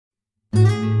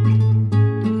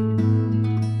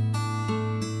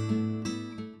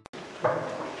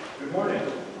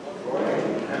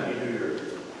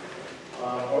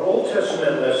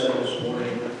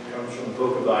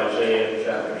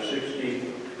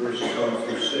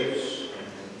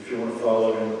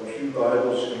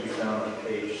Bibles can be found on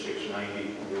page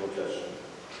 690 in the Old Testament.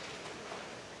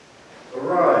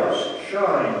 Arise,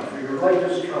 shine, for your light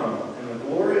has come, and the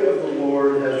glory of the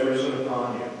Lord has risen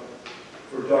upon you.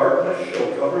 For darkness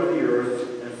shall cover the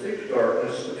earth, and thick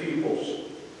darkness the peoples.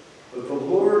 But the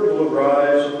Lord will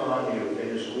arise upon you,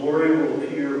 and his glory will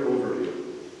appear over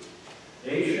you.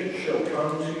 Nations shall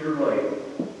come to your light,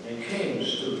 and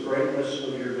kings to the brightness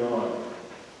of your dawn.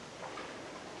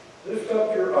 Lift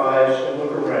up your eyes and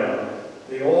look around.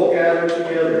 They all gather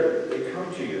together. They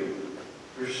come to you.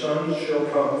 Your sons shall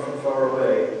come from far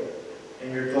away,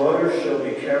 and your daughters shall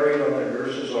be carried on their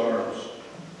nurses' arms.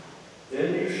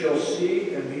 Then you shall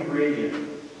see and be radiant.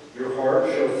 Your heart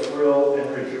shall thrill and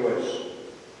rejoice.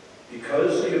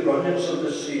 Because the abundance of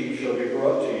the sea shall be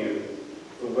brought to you,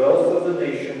 the wealth of the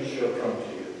nations shall come to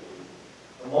you.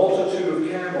 A multitude of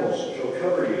camels shall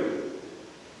cover you,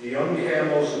 the young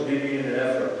camels of Midian and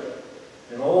Ephraim,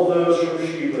 and all those from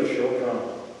Sheba shall come.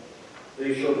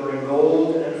 They shall bring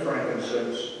gold and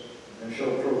frankincense, and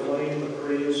shall proclaim the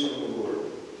praise of the Lord.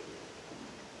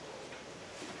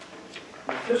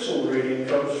 The epistle reading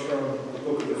comes from the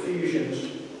book of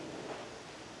Ephesians,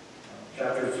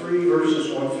 chapter 3,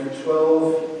 verses 1 through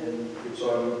 12, and it's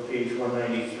on page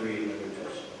 193 in the New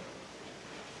Testament.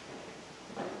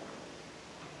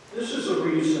 This is the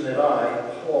reason that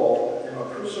I, Paul, am a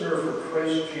prisoner for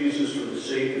Christ Jesus for the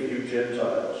sake of you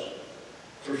Gentiles.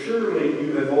 For surely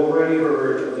you have already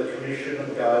heard of the commission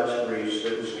of God's grace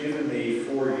that was given me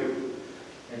for you,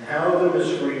 and how the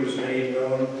mystery was made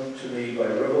known to me by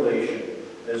revelation,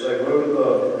 as I wrote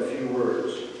above in a few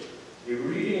words, a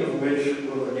reading of which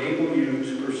will enable you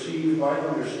to perceive my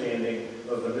understanding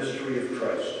of the mystery of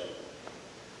Christ.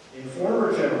 In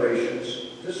former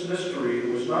generations, this mystery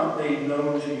was not made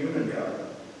known to humankind,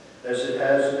 as it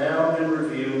has now been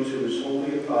revealed to his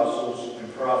holy apostles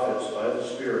and prophets by the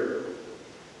Spirit.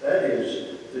 That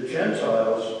is, the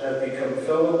Gentiles have become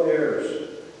fellow heirs,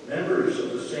 members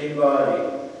of the same body,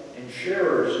 and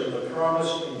sharers in the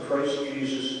promise in Christ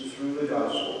Jesus through the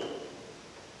gospel.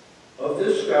 Of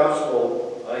this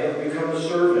gospel I have become a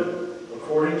servant,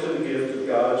 according to the gift of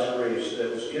God's grace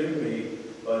that was given me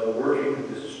by the working of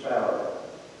his power.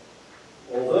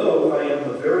 Although I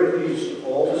am the very least of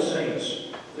all the saints,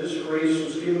 this grace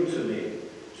was given to me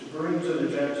to bring to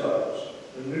the Gentiles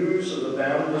the news of the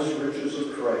boundless riches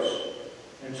of Christ,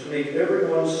 and to make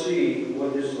everyone see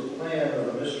what is the plan of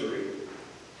the mystery,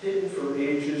 hidden for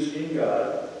ages in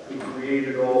God, who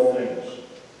created all things,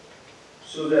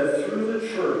 so that through the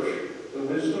church the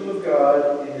wisdom of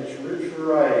God in its rich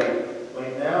variety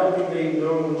might now be made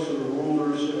known to the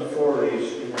rulers and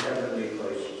authorities in the heavenly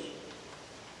places.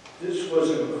 This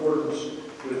was in accordance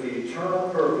with the eternal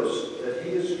purpose that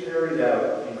he has carried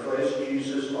out in Christ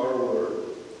Jesus our Lord,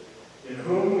 in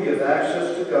whom we have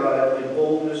access to God in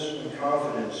boldness and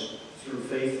confidence through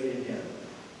faith in him.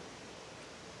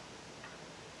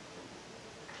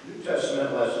 The New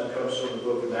Testament lesson comes from the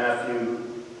book of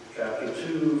Matthew, chapter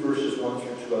 2, verses 1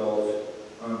 through 12,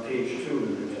 on page 2 of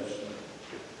the New Testament.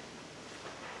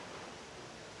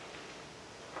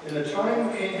 In the time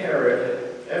of King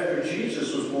Herod, after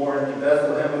Jesus was born in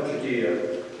Bethlehem of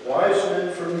Judea, wise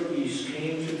men from the east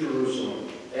came to Jerusalem,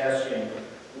 asking,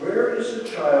 "Where is the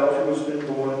child who has been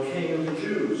born King of the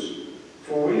Jews?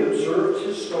 For we observed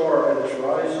his star at its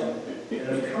rising, and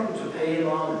have come to pay him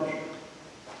homage."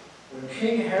 When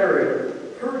King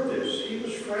Herod heard this, he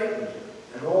was frightened,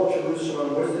 and all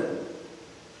Jerusalem with him.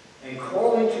 And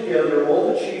calling together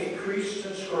all the chief priests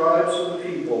and scribes of the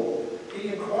people, he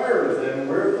inquired of them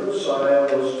where the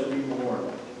Messiah was to be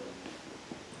born.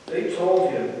 They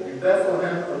told him, "In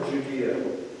Bethlehem of Judea,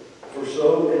 for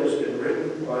so it has been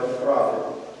written by the prophet.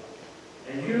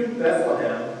 And you,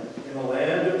 Bethlehem, in the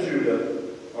land of Judah,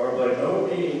 are by no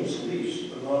means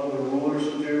least among the rulers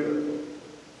of Judah.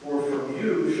 For from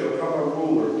you shall come a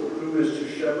ruler who is to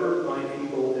shepherd my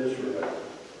people Israel."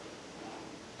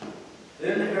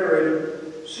 Then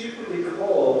Herod secretly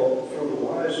called for the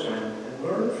wise men and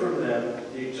learned from them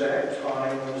the exact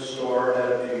time when the star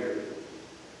had appeared.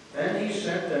 Then he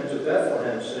sent them to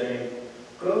Bethlehem, saying,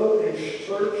 "Go and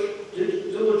search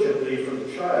diligently for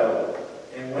the child,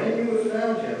 and when you have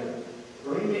found him,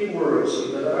 bring me word so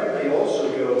that I may also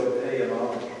go and pay him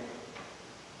homage."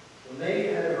 When they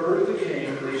had heard the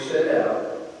king, they set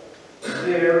out,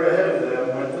 and there ahead of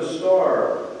them went the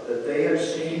star that they had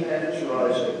seen at its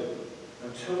rising,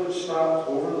 until it stopped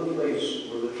over the place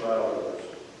where the child was.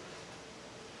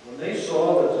 When they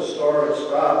saw that the star had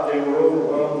stopped, they were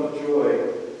overwhelmed with joy.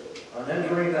 On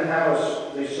entering the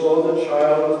house, they saw the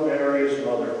child with Mary his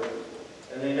mother,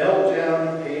 and they knelt down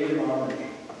and paid him homage.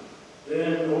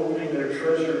 Then, opening their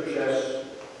treasure chests,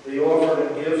 they offered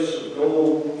him gifts of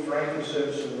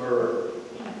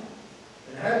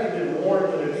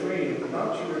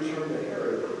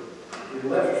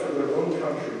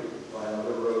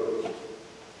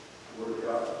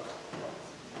God.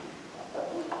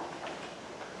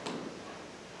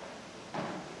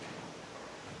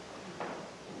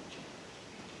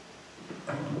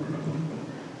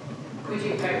 Would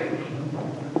you pray with me?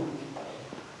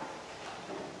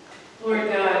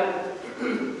 Lord God,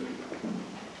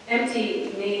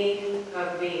 empty me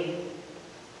of me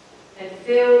and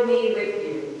fill me with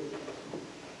you,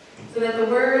 so that the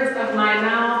words of my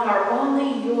mouth are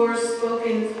only yours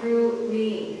spoken through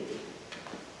me.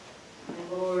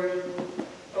 And Lord,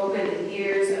 open the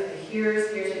ears of the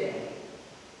hearers here today,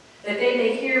 that they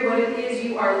may hear what it is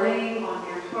you are laying on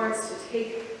their hearts to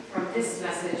take from this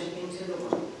message into the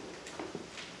world.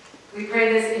 We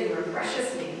pray this in your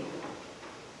precious name.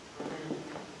 Amen.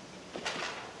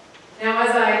 Now,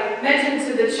 as I mentioned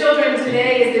to the children,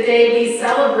 today is the day we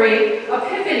celebrate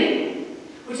Epiphany,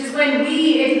 which is when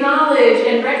we acknowledge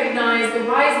and recognize the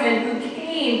wise men who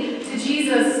came to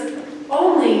Jesus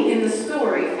only in the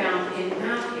story found in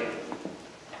Matthew.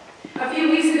 A few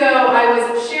weeks ago, I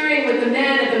was sharing with the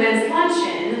men at the men's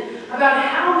luncheon about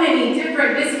how many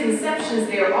different misconceptions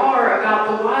there are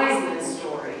about the wise men's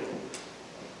story.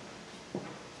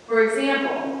 For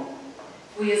example,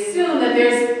 we assume that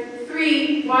there's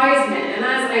 3 wise men, and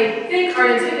as I think our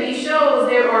nativity shows,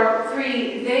 there are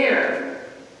 3 there.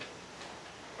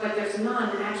 But there's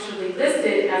none actually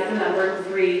listed as the number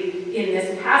 3 in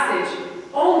this passage,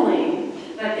 only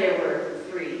that there were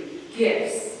 3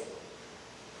 gifts.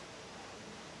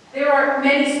 There are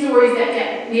many stories that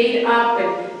get made up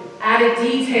and added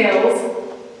details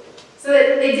so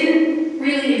that they didn't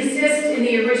really exist in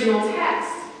the original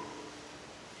text.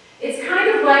 It's kind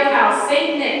of like how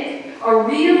Saint Nick, a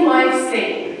real-life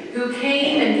saint who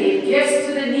came and gave gifts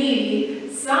to the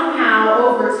needy, somehow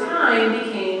over time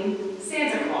became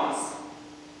Santa Claus.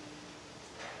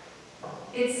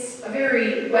 It's a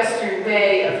very Western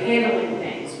way of handling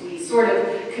things. We sort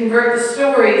of convert the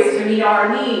stories to meet our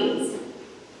needs.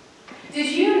 Did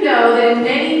you know that in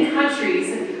many countries,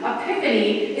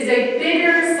 Epiphany is a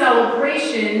bigger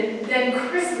celebration than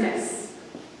Christmas?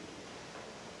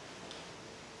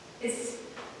 It's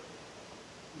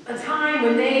a time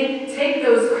when they take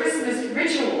those Christmas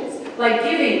rituals, like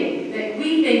giving, that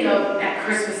we think of at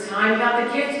Christmas time, about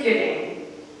the gift giving.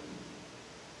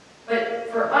 But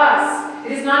for us,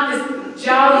 it is not this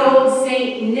jolly old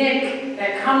Saint Nick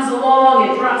that comes along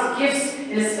and drops gifts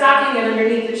in a stocking and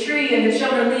underneath the tree, and the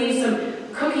children leave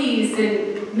some cookies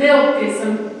and milk and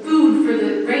some food for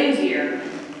the reindeer.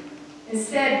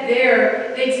 Instead,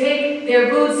 they take their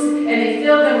boots and they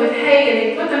fill them with hay and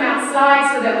they put them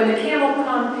outside so that when the camel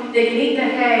comes, they can eat the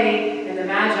hay and the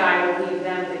Magi will leave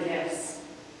them the gifts.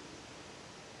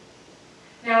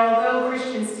 Now, although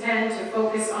Christians tend to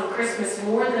focus on Christmas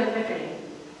more than Epiphany,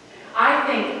 I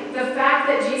think the fact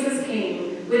that Jesus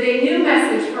came with a new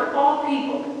message for all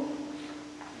people,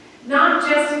 not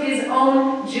just his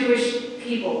own Jewish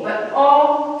people, but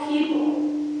all people,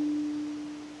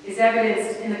 is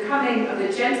evidenced in the coming of the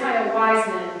Gentile wise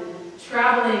men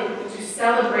traveling to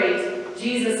celebrate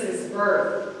Jesus'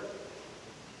 birth.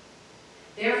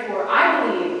 Therefore, I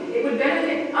believe it would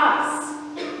benefit us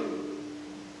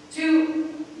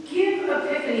to give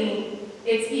Epiphany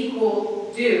its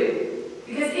equal due,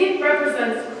 because it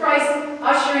represents Christ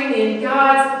ushering in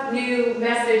God's new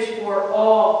message for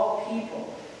all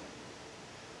people.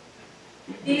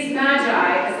 These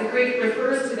magi, as the Greek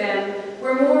refers to them,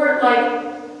 were more like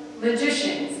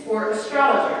magicians or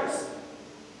astrologers.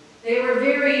 They were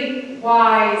very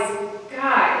wise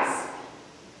guys.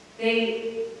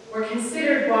 They were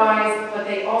considered wise, but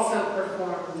they also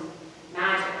performed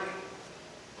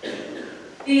magic.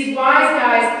 These wise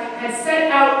guys had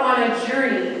set out on a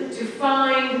journey to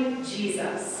find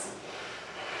Jesus.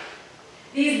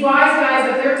 These wise guys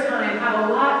of their time have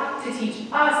a lot to teach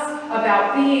us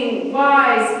about being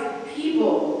wise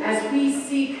people as we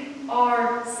seek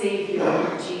our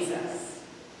Savior, Jesus.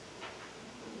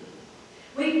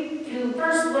 We can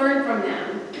first learn from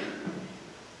them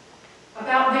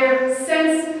about their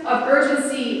sense of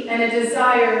urgency and a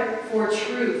desire for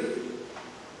truth.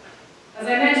 As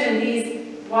I mentioned,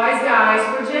 these wise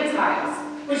guys were Gentiles,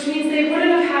 which means they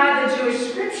wouldn't have had the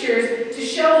Jewish scriptures to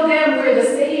show them where the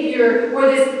Savior or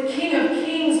this King of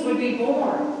Kings would be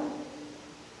born.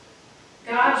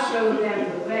 God showed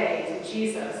them the way to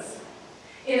Jesus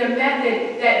in a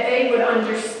method that they would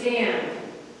understand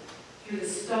through the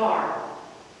star.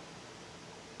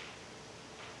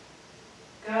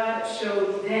 God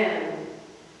showed them,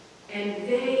 and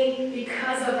they,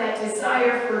 because of that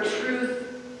desire for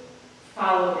truth,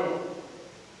 followed it.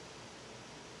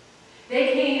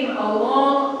 They came a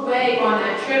long way on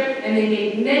that trip, and they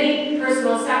made many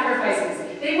personal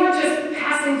sacrifices. They weren't just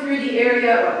passing through the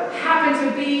area or happened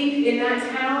to be in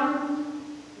that town.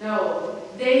 No,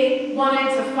 they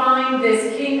wanted to find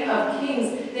this King of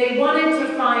Kings. They wanted to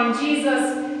find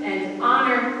Jesus and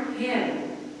honor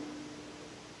him.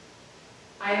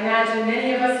 I imagine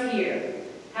many of us here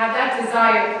have that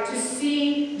desire to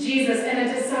see Jesus and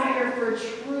a desire for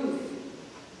truth.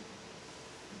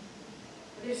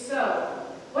 But if so,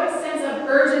 what sense of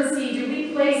urgency do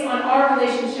we place on our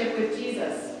relationship with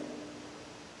Jesus?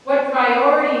 What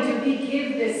priority do we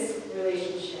give this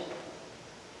relationship?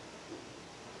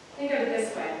 Think of it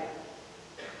this way.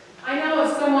 I know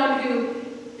of someone who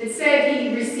had said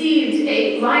he received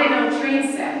a Lionel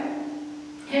train set.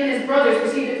 Him and his brothers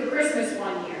received it for Christmas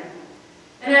one year.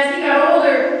 And as he got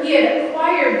older, he had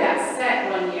acquired that set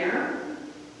one year.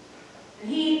 And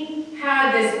he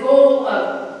had this goal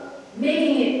of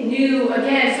making it new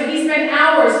again. So he spent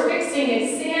hours fixing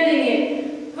it, sanding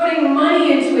it, putting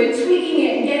money into it, tweaking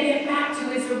it, and getting it back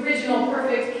to its original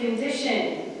perfect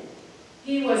condition.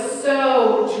 He was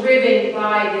so driven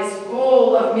by this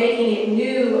goal of making it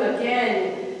new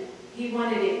again. He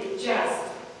wanted it just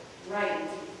right.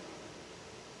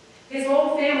 His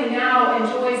whole family now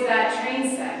enjoys that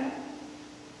train set,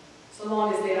 so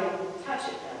long as they don't touch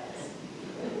it, that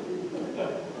is.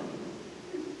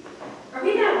 Are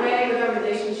we that way with our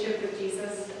relationship with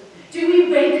Jesus? Do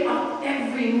we wake up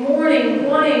every morning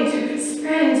wanting to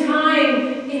spend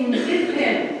time with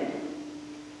him?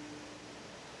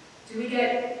 Do we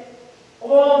get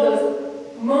all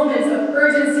those moments of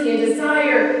urgency and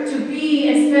desire to be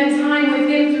and spend time with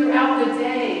him throughout the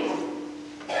day?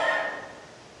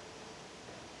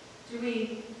 Do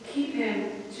we keep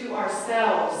him to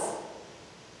ourselves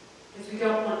because we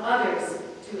don't want others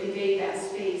to invade that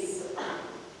space?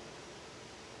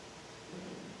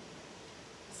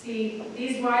 See,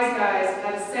 these wise guys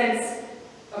had a sense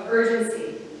of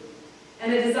urgency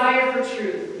and a desire for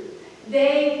truth.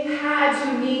 They had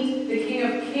to meet the King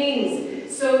of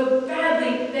Kings so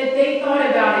badly that they thought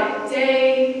about it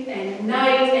day and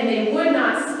night, and they would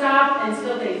not stop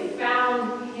until they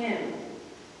found him.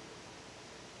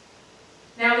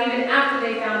 Now, even after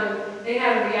they found him, they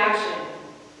had a reaction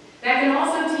that can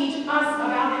also teach us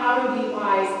about how to be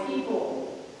wise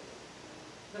people.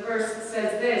 The verse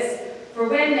says this: "For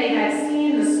when they had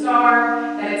seen the star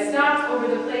that had stopped over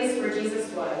the place where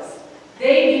Jesus was,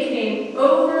 they became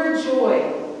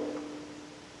overjoyed."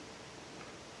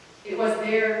 It was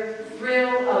their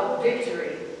thrill of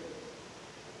victory.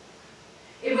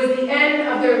 It was the end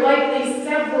of their likely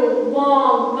several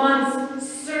long months'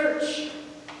 search.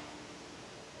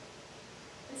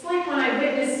 It's like when I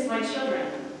witness my children.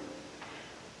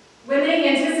 When they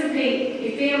anticipate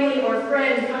a family or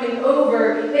friend coming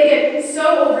over, they get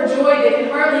so overjoyed they can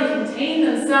hardly contain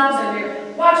themselves, and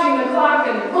they're watching the clock,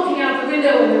 and they're looking out the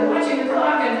window, and they're watching the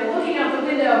clock, and they're looking out the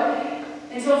window,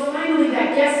 until finally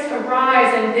that guest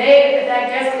arrives, and that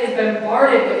guest is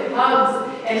bombarded with hugs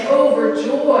and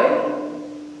overjoyed.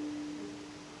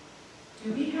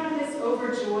 Do we have this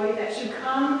overjoy that should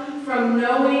come from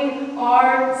knowing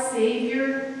our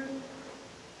Savior?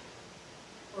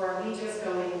 Or are we just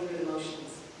going through the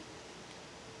motions?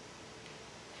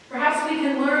 Perhaps we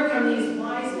can learn from these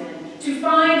wise men to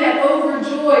find that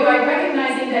overjoy by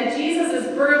recognizing that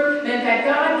Jesus' birth meant that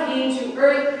God came to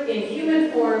earth in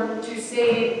human form to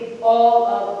save all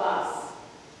of us.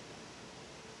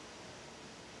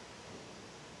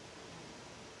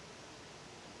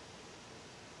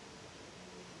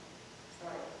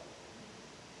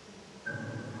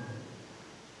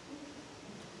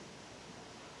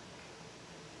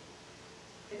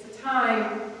 It's a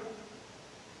time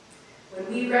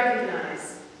when we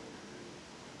recognize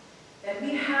that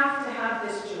we have to have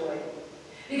this joy.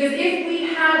 Because if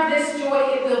we have this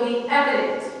joy, it will be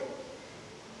evident.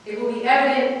 It will be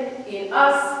evident in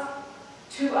us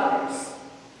to others.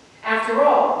 After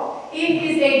all, it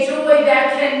is a joy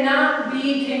that cannot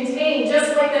be contained.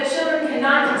 Just like the children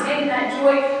cannot contain that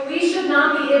joy, we should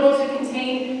not be able to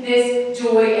contain this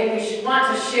joy, and we should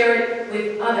want to share it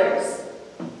with others.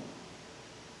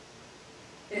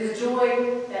 It is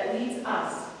joy that leads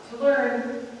us to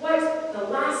learn what the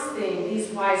last thing these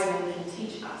wise men can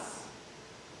teach us: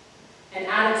 an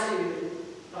attitude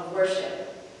of worship.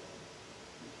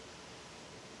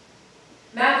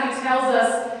 Matthew tells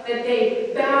us that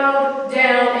they bowed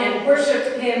down and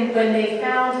worshipped him when they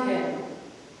found him.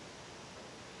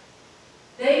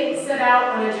 They set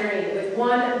out on a journey with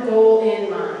one goal in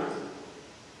mind,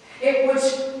 which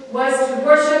was to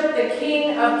worship the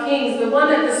King of Kings, the one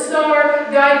that the star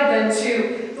guided them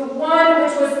to, the one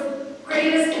which was the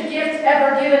greatest gift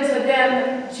ever given to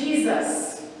them,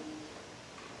 Jesus,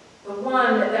 the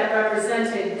one that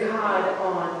represented God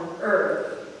on earth.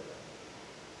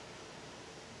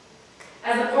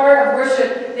 As a part of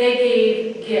worship, they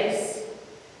gave gifts,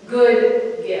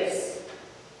 good gifts.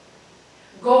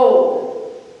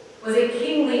 Gold was a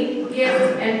kingly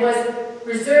gift and was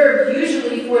reserved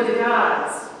usually for the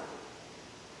gods.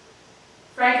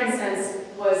 Frankincense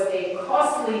was a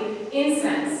costly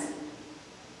incense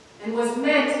and was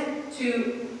meant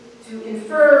to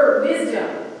infer wisdom.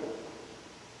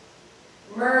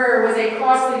 Myrrh was a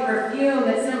costly perfume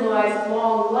that symbolized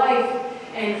long life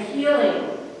and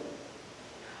healing.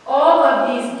 All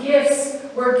of these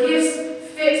gifts were gifts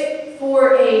fit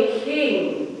for a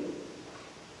king.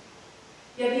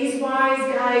 Yet these wise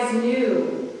guys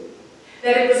knew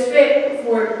that it was fit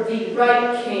for the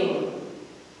right king.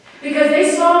 Because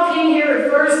they saw King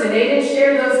Herod first and they didn't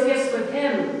share those gifts with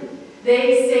him.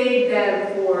 They saved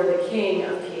them for the King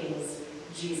of Kings,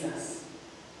 Jesus.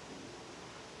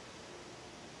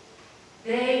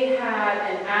 They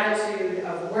had an attitude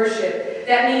of worship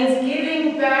that means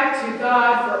giving back to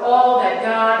God for all that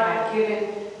God had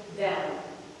given them.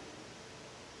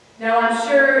 Now, I'm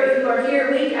sure if you are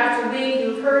here week after week,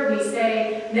 you've heard me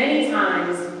say many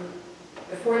times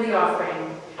before the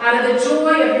offering, out of the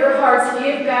joy of your hearts,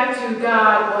 give back to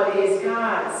God what is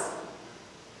God's.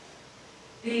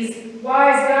 These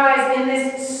wise guys in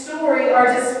this story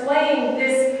are displaying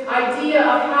this idea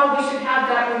of how we should have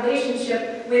that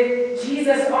relationship with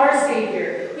Jesus, our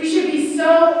Savior. We should be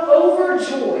so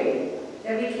overjoyed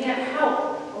that we can't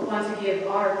help but want to give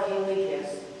our kingly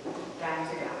gifts back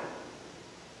to God.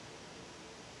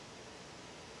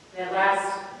 And at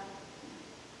last,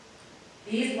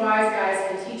 these wise guys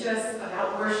can teach us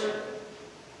about worship.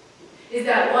 Is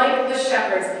that like the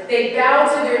shepherds, they bow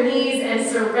to their knees and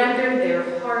surrender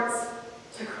their hearts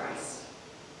to Christ.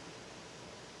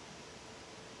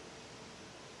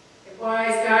 The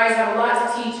wise guys have a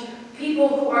lot to teach people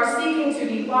who are seeking to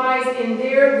be wise in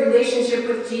their relationship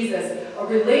with Jesus, a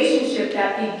relationship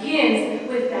that begins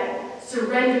with that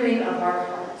surrendering of our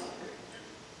heart.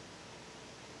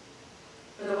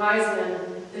 For the wise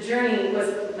men, the journey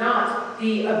was not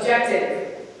the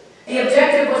objective. The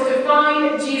objective was to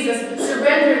find Jesus,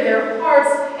 surrender their hearts,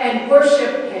 and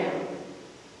worship him.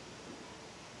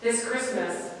 This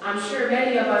Christmas, I'm sure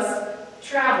many of us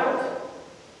traveled.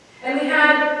 And we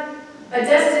had a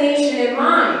destination in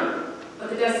mind, but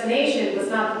the destination was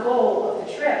not the goal of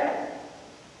the trip.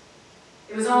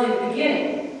 It was only the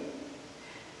beginning.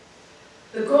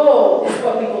 The goal is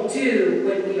what we will do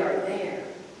when we are there.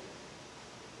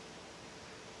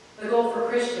 The goal for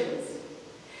Christians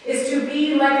is to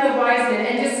be like the wise men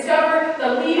and discover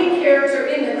the leading character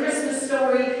in the Christmas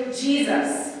story,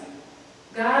 Jesus.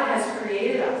 God has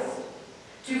created us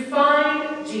to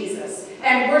find Jesus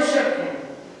and worship him.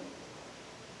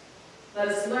 Let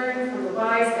us learn from the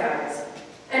wise guys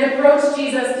and approach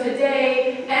Jesus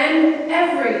today and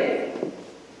every day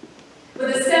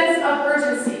with a sense of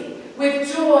urgency,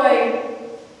 with joy,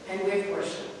 and with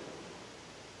worship.